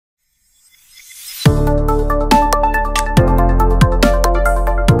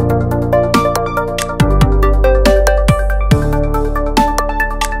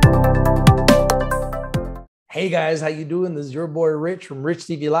guys, how you doing? This is your boy Rich from Rich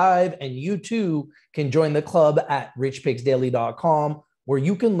TV Live, and you too can join the club at richpicksdaily.com, where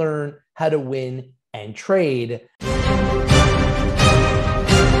you can learn how to win and trade.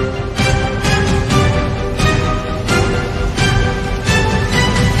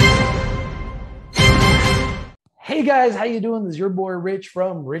 Hey guys, how you doing? This is your boy Rich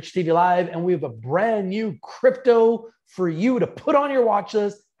from Rich TV Live, and we have a brand new crypto for you to put on your watch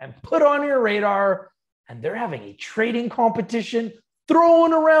list and put on your radar. And they're having a trading competition,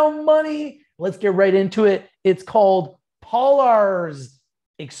 throwing around money. Let's get right into it. It's called POLs,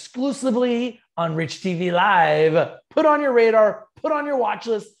 exclusively on Rich TV Live. Put on your radar, put on your watch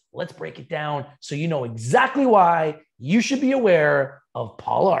list. Let's break it down so you know exactly why you should be aware of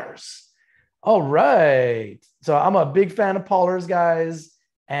POLs. All right. So I'm a big fan of POLs, guys,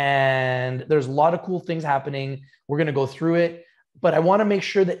 and there's a lot of cool things happening. We're going to go through it, but I want to make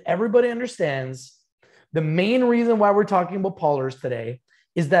sure that everybody understands the main reason why we're talking about POLs today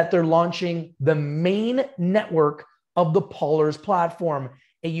is that they're launching the main network of the POLs platform,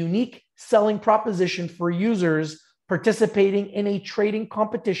 a unique selling proposition for users participating in a trading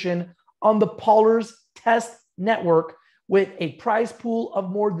competition on the POLs test network with a prize pool of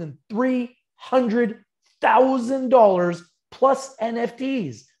more than $300,000 plus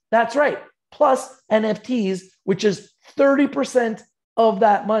NFTs. That's right, plus NFTs, which is 30% of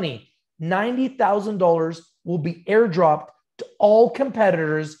that money. $90,000 will be airdropped to all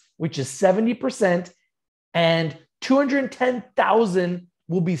competitors, which is 70%, and $210,000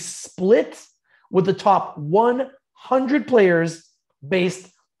 will be split with the top 100 players based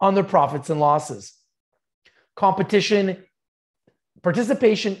on their profits and losses. Participation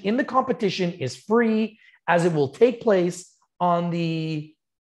in the competition is free, as it will take place on the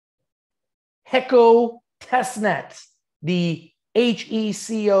HECO testnet, the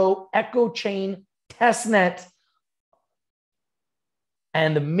HECO Echo Chain testnet.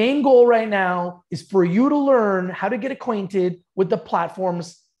 And the main goal right now is for you to learn how to get acquainted with the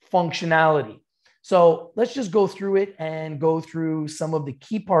platform's functionality. So let's just go through it and go through some of the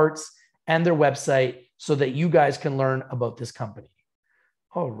key parts and their website so that you guys can learn about this company.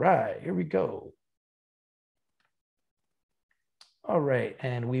 All right, here we go. All right,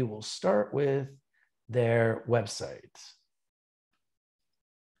 and we will start with their website.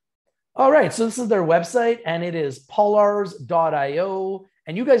 All right, so this is their website, and it is pollars.io.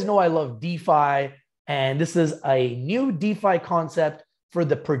 And you guys know I love DeFi, and this is a new DeFi concept for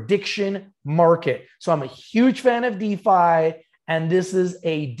the prediction market. So I'm a huge fan of DeFi, and this is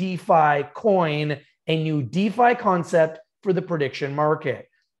a DeFi coin, a new DeFi concept for the prediction market.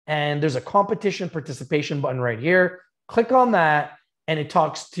 And there's a competition participation button right here. Click on that, and it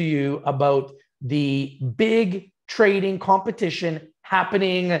talks to you about the big trading competition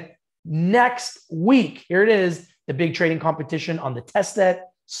happening next week. Here it is. The big trading competition on the testnet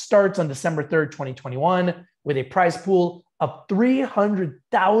starts on December 3rd, 2021, with a prize pool of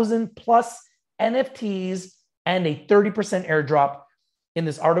 300,000 plus NFTs and a 30% airdrop. In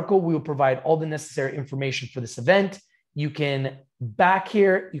this article, we will provide all the necessary information for this event. You can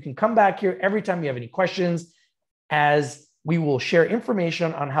come back here every time you have any questions, as we will share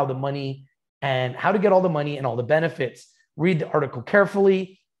information on how the money and how to get all the money and all the benefits. Read the article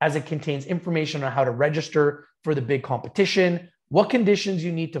carefully, as it contains information on how to register for the big competition, what conditions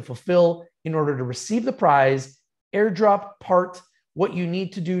you need to fulfill in order to receive the prize, airdrop part, what you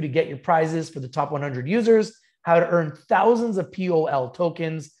need to do to get your prizes for the top 100 users, how to earn thousands of POL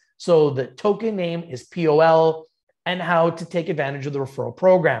tokens. So the token name is POL, and how to take advantage of the referral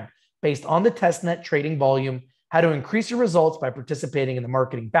program based on the testnet trading volume, how to increase your results by participating in the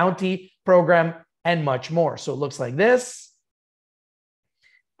marketing bounty program, and much more. So it looks like this.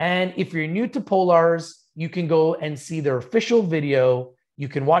 And if you're new to POLs, you can go and see their official video. You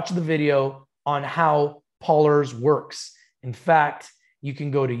can watch the video on how POLs works. In fact, you can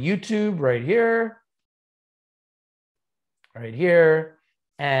go to YouTube right here,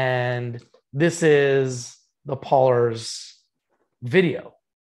 and this is the POLs video.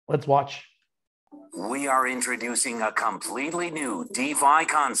 Let's watch. We are introducing a completely new DeFi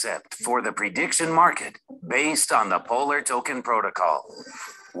concept for the prediction market based on the Polar Token Protocol.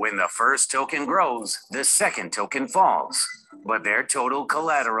 When the first token grows, the second token falls, but their total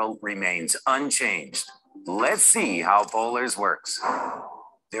collateral remains unchanged. Let's see how POLs works.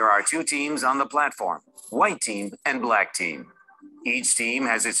 There are two teams on the platform, white team and black team. Each team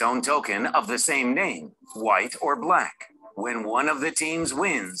has its own token of the same name, white or black. When one of the teams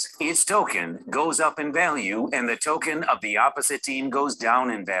wins, its token goes up in value and the token of the opposite team goes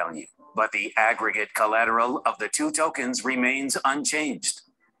down in value. But the aggregate collateral of the two tokens remains unchanged.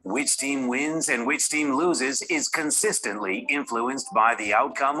 Which team wins and which team loses is consistently influenced by the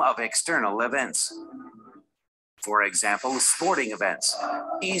outcome of external events. For example, sporting events,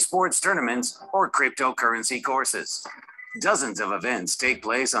 esports tournaments, or cryptocurrency courses. Dozens of events take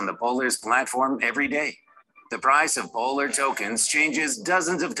place on the Polar's platform every day. The price of Polar tokens changes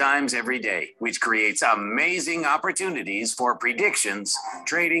dozens of times every day, which creates amazing opportunities for predictions,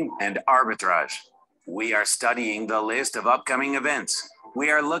 trading, and arbitrage. We are studying the list of upcoming events. We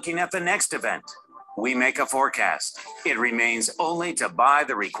are looking at the next event. We make a forecast. It remains only to buy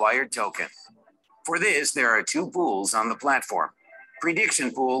the required token. For this, there are two pools on the platform,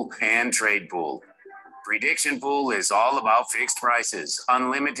 Prediction Pool and Trade Pool. Prediction Pool is all about fixed prices,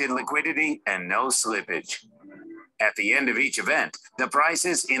 unlimited liquidity, and no slippage. At the end of each event, the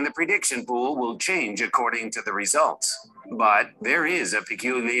prices in the Prediction Pool will change according to the results. But there is a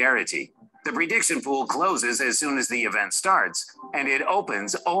peculiarity. The Prediction Pool closes as soon as the event starts, and it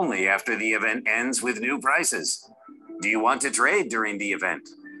opens only after the event ends with new prices. Do you want to trade during the event?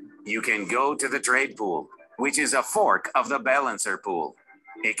 You can go to the Trade Pool, which is a fork of the Balancer Pool.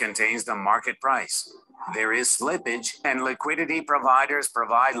 It contains the market price. There is slippage, and liquidity providers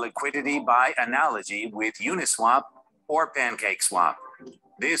provide liquidity by analogy with Uniswap or PancakeSwap.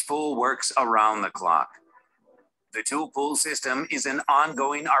 This pool works around the clock. The two-pool system is an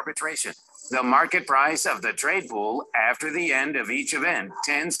ongoing arbitration. The market price of the trade pool after the end of each event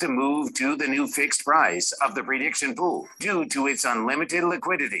tends to move to the new fixed price of the prediction pool due to its unlimited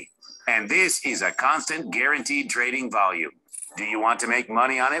liquidity. And this is a constant guaranteed trading volume. Do you want to make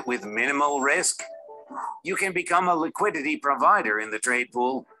money on it with minimal risk? You can become a liquidity provider in the trade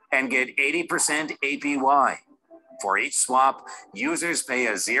pool and get 80% APY. For each swap, users pay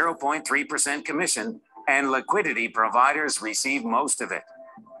a 0.3% commission, and liquidity providers receive most of it.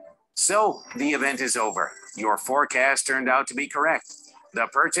 So the event is over. Your forecast turned out to be correct. The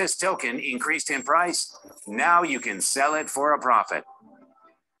purchase token increased in price. Now you can sell it for a profit.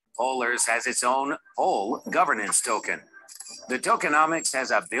 Polars has its own POL governance token. The tokenomics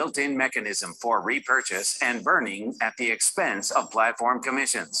has a built-in mechanism for repurchase and burning at the expense of platform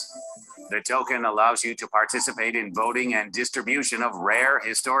commissions. The token allows you to participate in voting and distribution of rare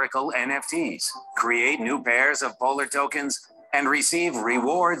historical NFTs, create new pairs of Polar tokens, and receive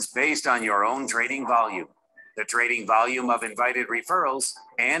rewards based on your own trading volume, the trading volume of invited referrals,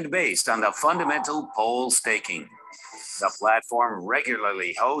 and based on the fundamental POL staking. The platform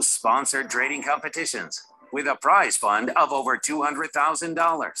regularly hosts sponsored trading competitions with a prize fund of over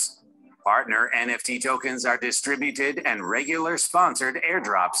 $200,000. Partner NFT tokens are distributed and regular sponsored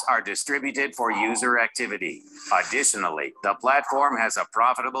airdrops are distributed for user activity. Additionally, the platform has a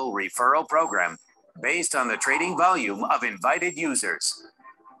profitable referral program based on the trading volume of invited users.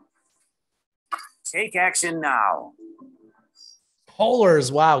 Take action now.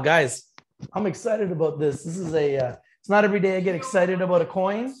 Polars, wow, guys, I'm excited about this. This is it's not every day I get excited about a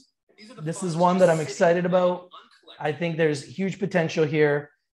coin. This is one that I'm excited about. I think there's huge potential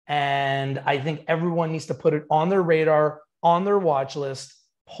here. And I think everyone needs to put it on their radar, on their watch list,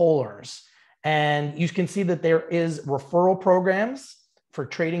 Polars. And you can see that there is referral programs for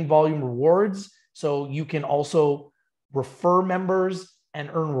trading volume rewards. So you can also refer members and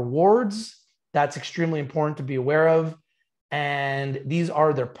earn rewards. That's extremely important to be aware of. And these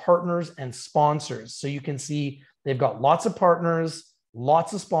are their partners and sponsors. So you can see they've got lots of partners,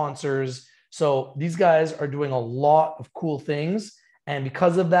 lots of sponsors. So these guys are doing a lot of cool things. And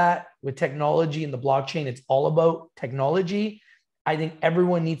because of that, with technology and the blockchain, it's all about technology. I think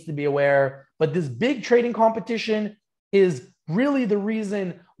everyone needs to be aware. But this big trading competition is really the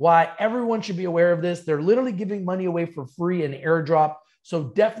reason why everyone should be aware of this. They're literally giving money away for free and airdrop. So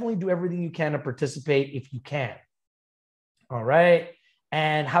definitely do everything you can to participate if you can. All right.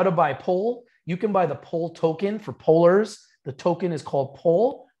 And how to buy POL. You can buy the POL token for Polars. The token is called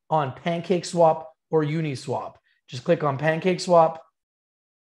POL on PancakeSwap or Uniswap. Just click on PancakeSwap.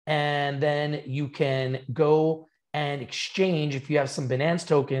 And then you can go and exchange, if you have some Binance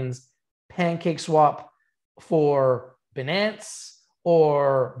tokens, PancakeSwap for Binance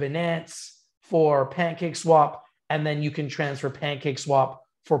or Binance for PancakeSwap. And then you can transfer PancakeSwap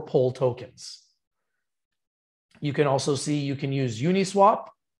for POL tokens. You can also see you can use Uniswap.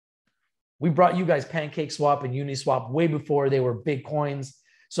 We brought you guys PancakeSwap and Uniswap way before they were big coins.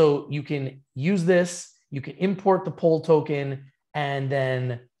 So you can use this. You can import the POL token and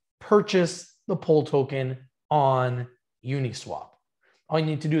then purchase the POL token on Uniswap. All you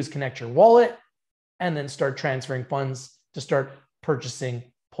need to do is connect your wallet and then start transferring funds to start purchasing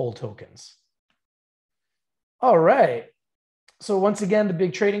POL tokens. All right. So once again, the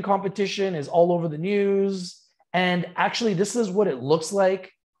big trading competition is all over the news. And actually, this is what it looks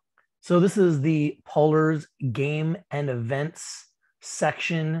like So this is the Polars game and events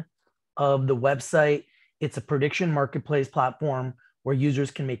section of the website. It's a prediction marketplace platform where users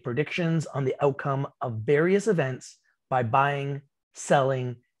can make predictions on the outcome of various events by buying,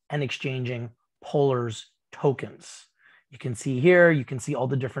 selling, and exchanging Polars tokens. You can see here, you can see all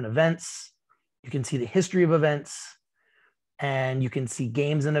the different events. You can see the history of events, and you can see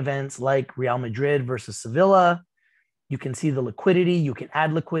games and events like Real Madrid versus Sevilla. You can see the liquidity. You can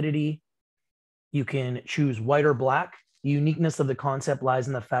add liquidity. You can choose white or black. The uniqueness of the concept lies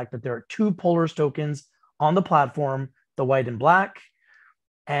in the fact that there are two Polars tokens on the platform, the white and black.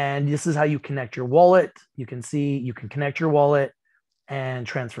 And this is how you connect your wallet. You can see you can connect your wallet and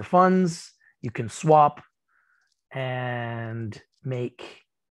transfer funds. You can swap and make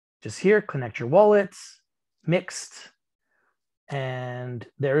just here, connect your wallets, mixed. And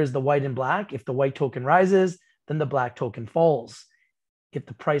there is the white and black. If the white token rises, then the black token falls if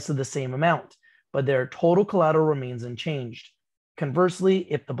the price of the same amount, but their total collateral remains unchanged.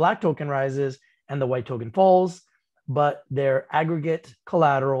 Conversely, if the black token rises and the white token falls, but their aggregate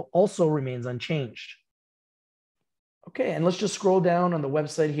collateral also remains unchanged. Okay, and let's just scroll down on the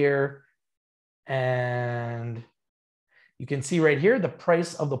website here, and you can see right here, the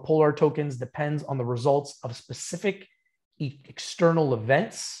price of the Polar tokens depends on the results of specific external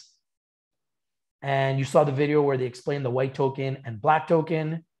events. And you saw the video where they explained the white token and black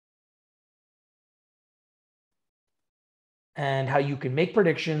token and how you can make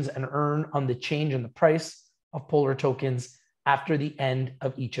predictions and earn on the change in the price of Polar tokens after the end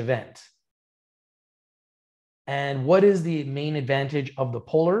of each event. And what is the main advantage of the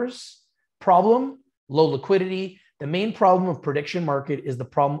Polars? Problem, low liquidity. The main problem of prediction market is the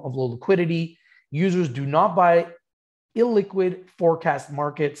problem of low liquidity. Users do not buy illiquid forecast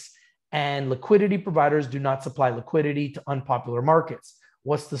markets, and liquidity providers do not supply liquidity to unpopular markets.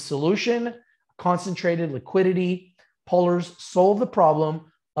 What's the solution? Concentrated liquidity. Polars solve the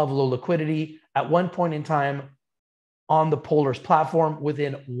problem of low liquidity at one point in time on the Polars platform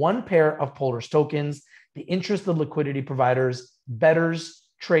within one pair of Polars tokens. The interest of liquidity providers, bettors,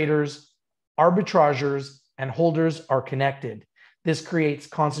 traders, arbitrageurs, and holders are connected. This creates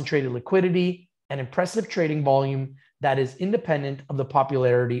concentrated liquidity and impressive trading volume that is independent of the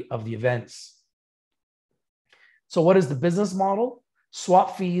popularity of the events. So what is the business model?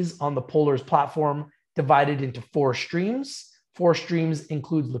 Swap fees on the Polars platform divided into 4 streams. 4 streams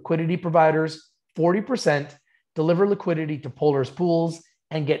include liquidity providers, 40%, deliver liquidity to Polars pools,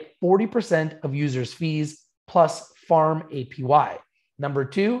 and get 40% of users' fees plus farm APY. Number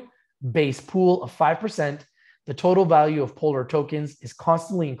 2, base pool of 5%. The total value of Polar tokens is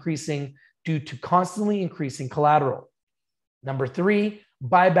constantly increasing due to constantly increasing collateral. Number 3,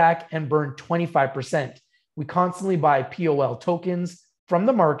 buyback and burn 25%. We constantly buy POL tokens from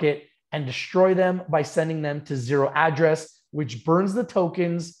the market and destroy them by sending them to zero address, which burns the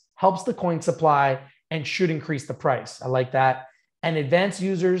tokens, helps the coin supply, and should increase the price. I like that. And advanced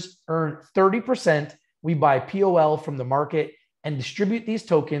users earn 30%. We buy POL from the market and distribute these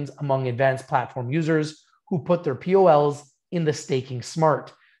tokens among advanced platform users who put their POLs in the staking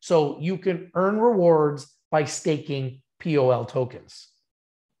smart. So you can earn rewards by staking POL tokens.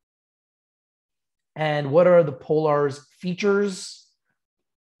 And what are the Polars features?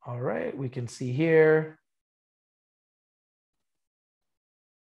 All right, we can see here.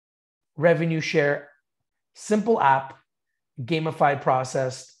 Revenue share, simple app, gamified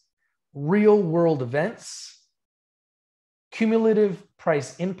process, real world events, cumulative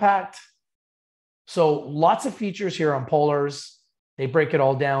price impact. So lots of features here on Polars. They break it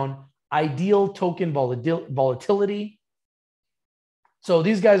all down. Ideal token volatility. So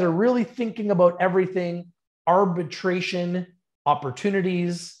these guys are really thinking about everything. Arbitration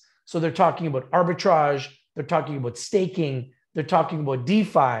opportunities. So they're talking about arbitrage. They're talking about staking. They're talking about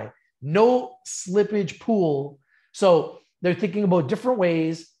DeFi. No slippage pool. So they're thinking about different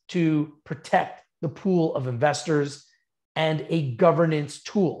ways to protect the pool of investors and a governance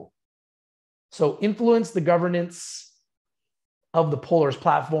tool. So influence the governance of the Polars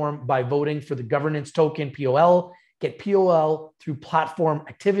platform by voting for the governance token POL. Get POL through platform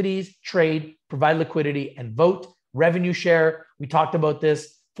activities, trade, provide liquidity, and vote. Revenue share, we talked about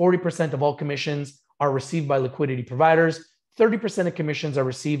this. 40% of all commissions are received by liquidity providers. 30% of commissions are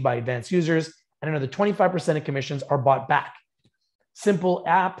received by advanced users, and another 25% of commissions are bought back. Simple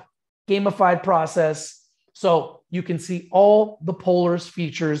app, gamified process. So you can see all the Polars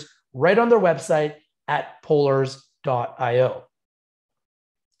features right on their website at polars.io.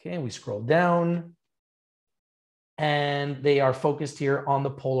 Okay, we scroll down, and they are focused here on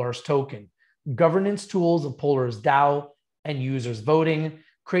the Polars token. Governance tools of Polars DAO and users voting,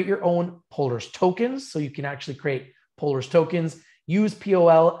 create your own Polars tokens. So you can actually create Polars tokens, use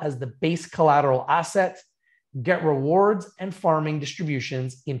POL as the base collateral asset, get rewards and farming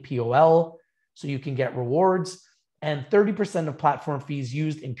distributions in POL. So you can get rewards and 30% of platform fees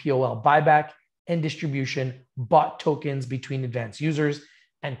used in POL buyback and distribution bought tokens between advanced users,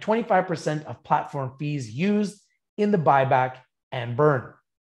 and 25% of platform fees used in the buyback and burn.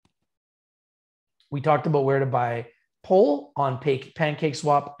 We talked about where to buy POL on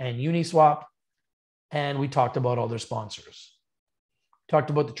PancakeSwap and Uniswap, and we talked about all their sponsors.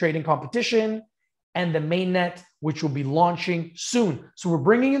 Talked about the trading competition and the mainnet, which will be launching soon. So we're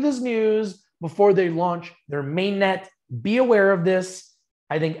bringing you this news before they launch their mainnet. Be aware of this.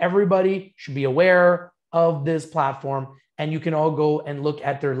 I think everybody should be aware of this platform, and you can all go and look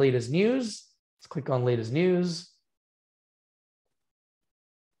at their latest news. Let's click on latest news.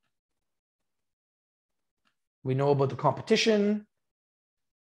 We know about the competition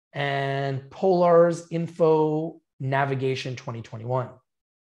and Polars Info Navigation 2021.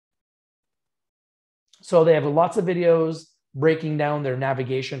 So they have lots of videos breaking down their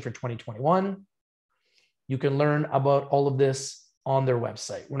navigation for 2021. You can learn about all of this on their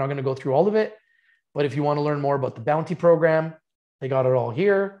website. We're not going to go through all of it, but if you want to learn more about the bounty program, they got it all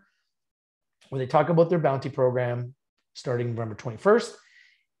here, where they talk about their bounty program starting November 21st.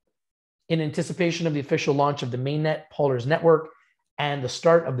 In anticipation of the official launch of the mainnet Polars network and the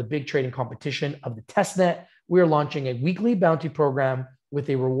start of the big trading competition of the testnet, we are launching a weekly bounty program with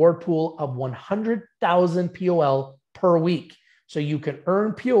a reward pool of 100,000 POL per week. So you can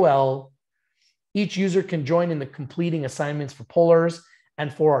earn POL. Each user can join in the completing assignments for Polars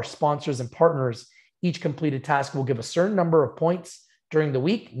and for our sponsors and partners. Each completed task will give a certain number of points during the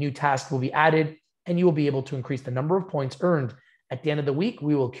week. New tasks will be added, and you will be able to increase the number of points earned. At the end of the week,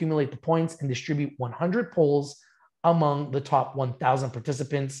 we will accumulate the points and distribute 100 POLs among the top 1,000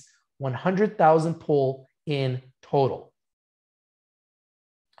 participants, 100,000 POL in total.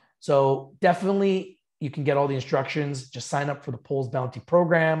 So definitely you can get all the instructions. Just sign up for the POLs bounty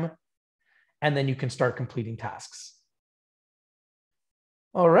program, and then you can start completing tasks.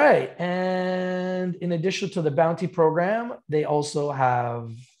 All right. And in addition to the bounty program, they also have,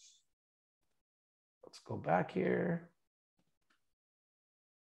 let's go back here.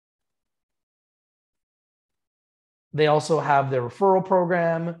 They also have their referral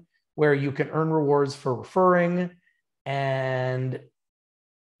program where you can earn rewards for referring. And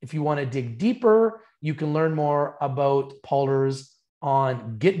if you want to dig deeper, you can learn more about Polars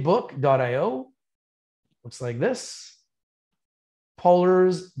on gitbook.io. Looks like this.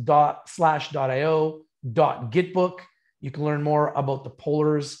 Polars.io.gitbook. You can learn more about the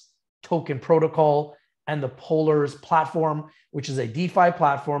Polars token protocol and the Polars platform, which is a DeFi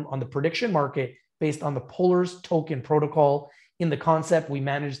platform on the prediction market based on the Polars token protocol. In the concept, we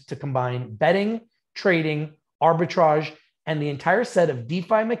managed to combine betting, trading, arbitrage, and the entire set of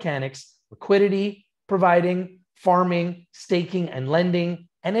DeFi mechanics, liquidity, providing, farming, staking, and lending,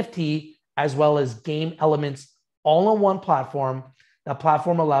 NFT, as well as game elements all on one platform. That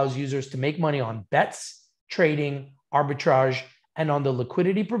platform allows users to make money on bets, trading, arbitrage, and on the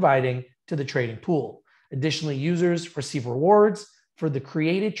liquidity providing to the trading pool. Additionally, users receive rewards for the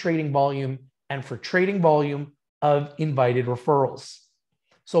created trading volume and for trading volume of invited referrals.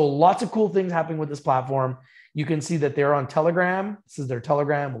 So lots of cool things happening with this platform. You can see that they're on Telegram. This is their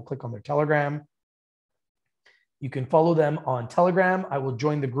Telegram. We'll click on their Telegram. You can follow them on Telegram. I will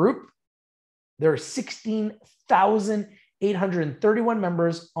join the group. There are 16,831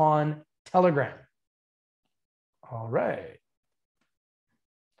 members on Telegram. All right.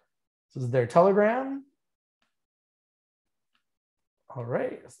 This is their Telegram. All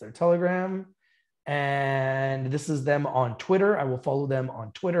right, it's their Telegram. And this is them on Twitter. I will follow them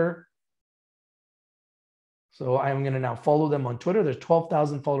on Twitter. So I'm going to now follow them on Twitter. There's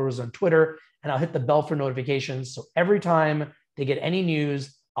 12,000 followers on Twitter, and I'll hit the bell for notifications. So every time they get any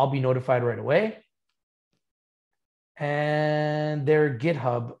news, I'll be notified right away. And their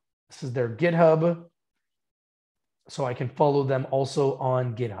GitHub. This is their GitHub. So I can follow them also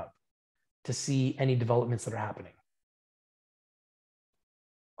on GitHub to see any developments that are happening.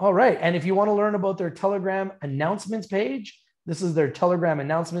 All right. And if you want to learn about their Telegram announcements page, this is their Telegram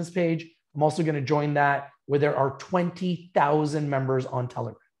announcements page. I'm also going to join that where there are 20,000 members on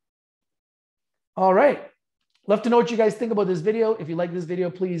Telegram. All right. Love to know what you guys think about this video. If you like this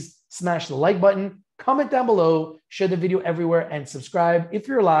video, please smash the like button, comment down below, share the video everywhere, and subscribe. If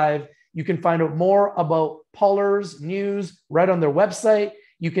you're live, you can find out more about Polars news right on their website.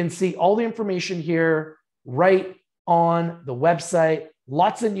 You can see all the information here right on the website.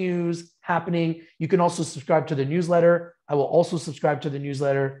 Lots of news, happening. You can also subscribe to the newsletter. I will also subscribe to the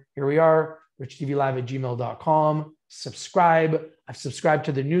newsletter. Here we are, richtvlive@gmail.com. Subscribe. I've subscribed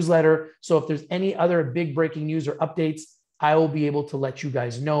to the newsletter. So if there's any other big breaking news or updates, I will be able to let you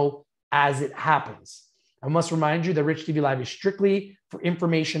guys know as it happens. I must remind you that Rich TV Live is strictly for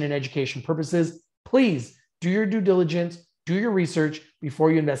information and education purposes. Please do your due diligence, do your research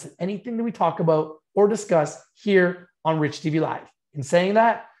before you invest in anything that we talk about or discuss here on Rich TV Live. In saying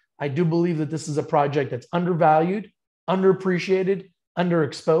that, I do believe that this is a project that's undervalued, underappreciated,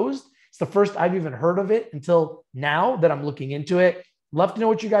 underexposed. It's the first I've even heard of it until now that I'm looking into it. Love to know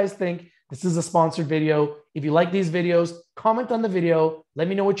what you guys think. This is a sponsored video. If you like these videos, comment on the video. Let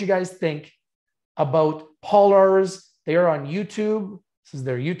me know what you guys think about POLRs. They are on YouTube. This is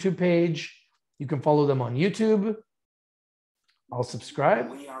their YouTube page. You can follow them on YouTube. I'll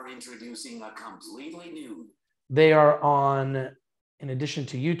subscribe. We are introducing a completely new. They are on, in addition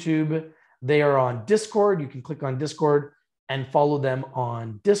to YouTube, they are on Discord. You can click on Discord and follow them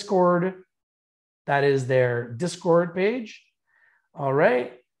on Discord. That is their Discord page. All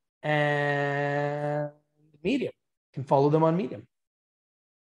right. And Medium. You can follow them on Medium.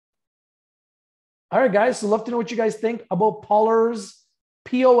 All right, guys. So love to know what you guys think about POLR's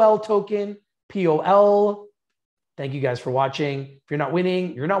POL token, POL. Thank you guys for watching. If you're not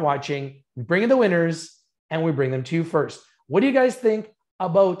winning, you're not watching. We bring in the winners and we bring them to you first. What do you guys think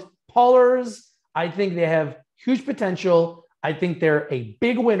about POLRs? I think they have huge potential. I think they're a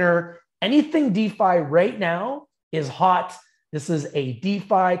big winner. Anything DeFi right now is hot. This is a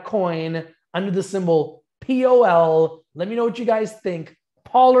DeFi coin under the symbol POL. Let me know what you guys think.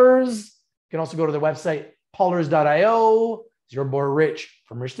 POLRs. You can also go to their website, pollers.io. It's your boy Rich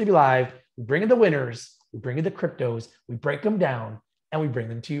from Rich TV Live. We bring in the winners. We bring in the cryptos. We break them down and we bring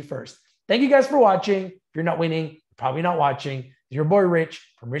them to you first. Thank you guys for watching. If you're not winning, you're probably not watching. It's your boy Rich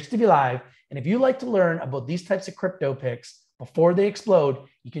from Rich TV Live. And if you like to learn about these types of crypto picks before they explode,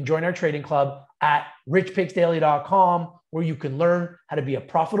 you can join our trading club at richpicksdaily.com, where you can learn how to be a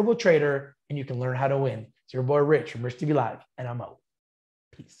profitable trader and you can learn how to win. It's your boy Rich from Rich TV Live, and I'm out.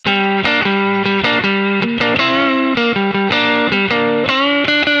 Peace.